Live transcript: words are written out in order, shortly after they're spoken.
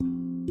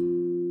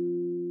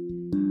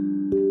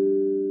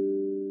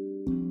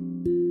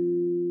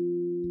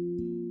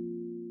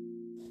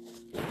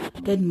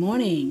Good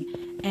morning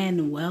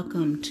and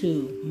welcome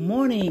to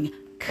Morning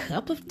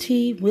Cup of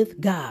Tea with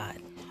God.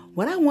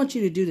 What I want you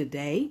to do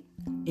today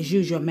is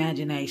use your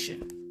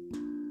imagination.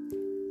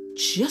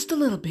 Just a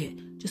little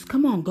bit. Just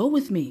come on, go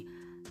with me.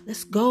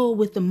 Let's go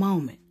with the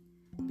moment.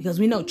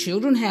 Because we know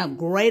children have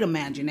great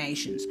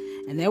imaginations.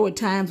 And there were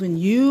times when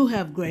you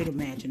have great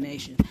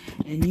imagination.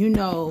 And you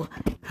know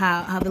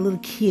how the little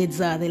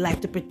kids are. They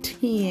like to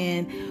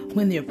pretend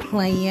when they're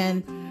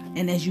playing.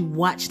 And as you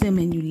watch them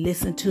and you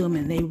listen to them,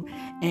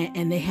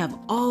 and they have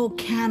all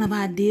kind of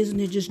ideas, and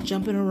they're just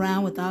jumping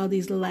around with all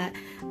these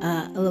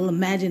little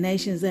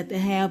imaginations that they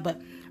have.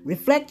 But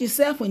reflect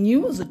yourself when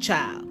you was a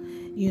child.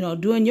 You know,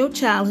 during your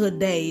childhood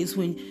days,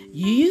 when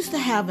you used to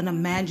have an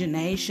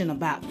imagination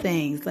about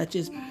things, such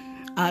as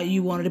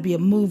you wanted to be a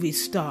movie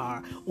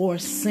star, or a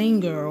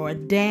singer, or a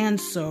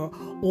dancer,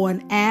 or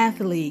an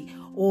athlete,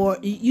 or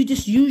you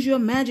just use your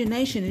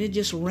imagination and it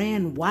just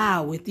ran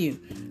wild with you.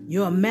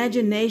 Your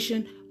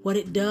imagination, what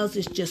it does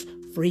is just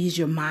frees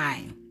your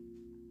mind.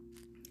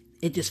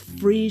 It just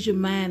frees your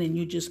mind, and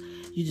you're just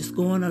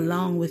going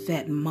along with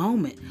that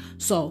moment.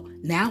 So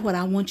now what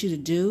I want you to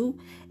do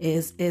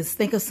is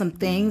think of some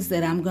things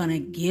that I'm going to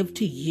give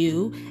to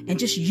you and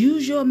just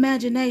use your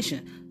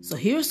imagination. So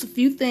here's a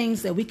few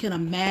things that we can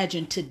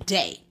imagine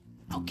today.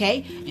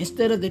 Okay?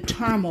 Instead of the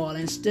turmoil,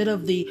 instead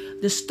of the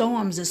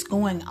storms that's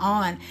going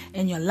on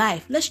in your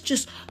life, let's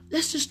just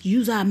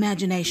use our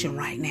imagination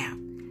right now.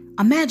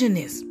 Imagine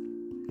this.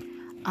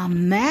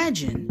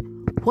 Imagine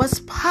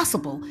what's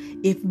possible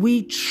if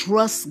we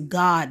trust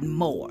God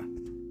more.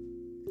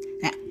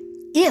 Now,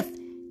 if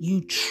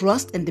you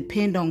trust and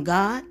depend on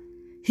God,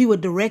 He will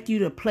direct you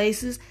to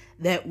places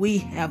that we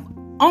have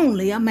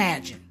only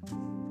imagined.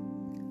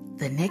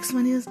 The next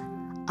one is,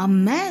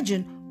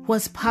 imagine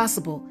what's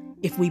possible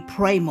if we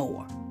pray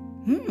more.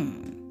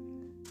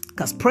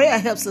 Because prayer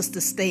helps us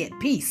to stay at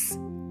peace.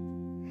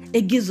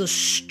 It gives us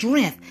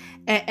strength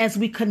as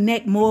we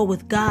connect more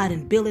with God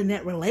and building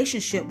that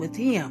relationship with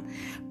Him.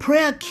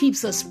 Prayer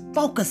keeps us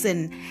focused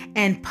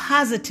and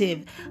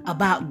positive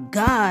about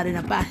God and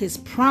about His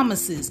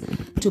promises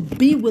to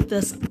be with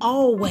us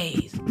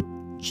always.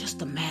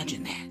 Just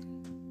imagine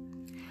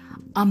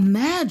that.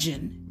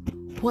 Imagine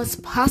what's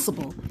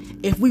possible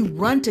if we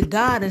run to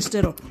God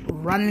instead of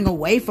running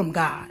away from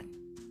God.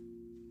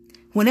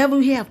 Whenever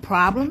we have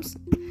problems,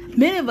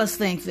 many of us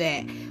think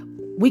that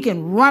we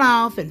can run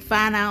off and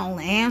find our own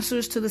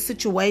answers to the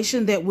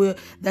situation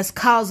that's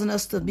causing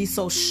us to be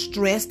so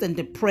stressed and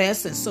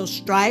depressed and so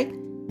striped.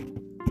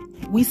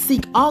 We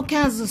seek all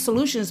kinds of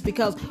solutions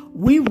because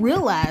we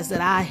realize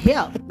that our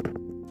help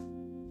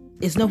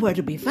is nowhere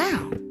to be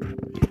found.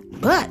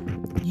 But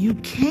you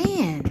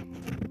can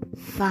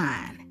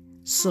find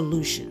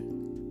solution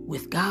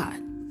with God.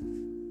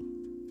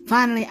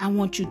 Finally, I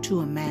want you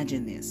to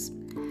imagine this.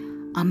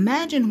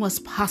 Imagine what's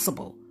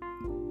possible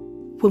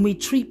when we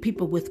treat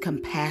people with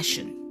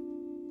compassion.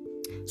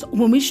 So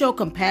when we show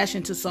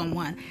compassion to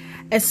someone,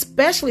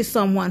 especially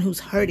someone who's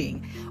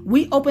hurting,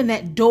 we open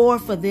that door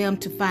for them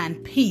to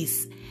find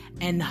peace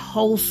and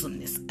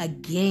wholesomeness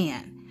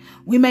again.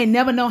 We may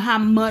never know how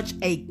much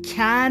a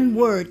kind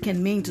word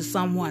can mean to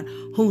someone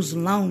who's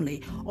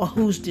lonely or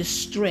who's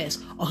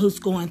distressed or who's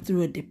going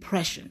through a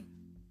depression.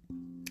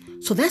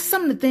 So that's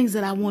some of the things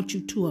that I want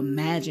you to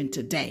imagine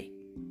today.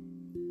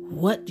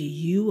 What do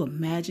you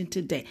imagine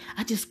today?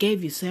 I just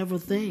gave you several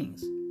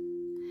things.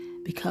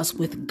 Because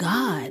with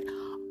God,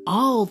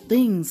 all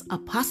things are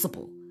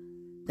possible.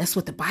 That's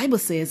what the Bible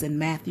says in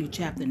Matthew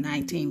chapter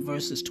 19,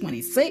 verses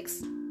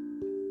 26.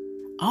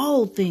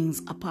 All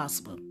things are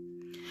possible.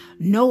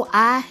 No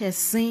eye has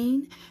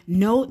seen,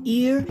 no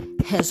ear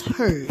has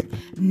heard,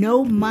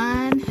 no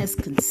mind has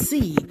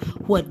conceived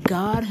what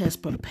God has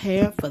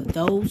prepared for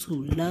those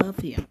who love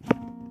Him.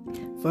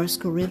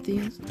 1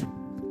 Corinthians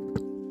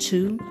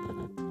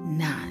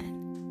 2:9.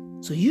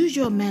 So use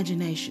your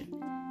imagination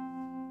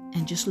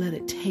and just let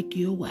it take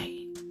you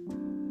away.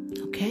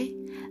 Okay?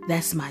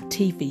 That's my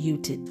tea for you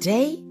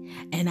today,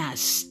 and I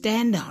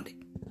stand on it.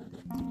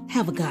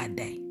 Have a God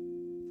day.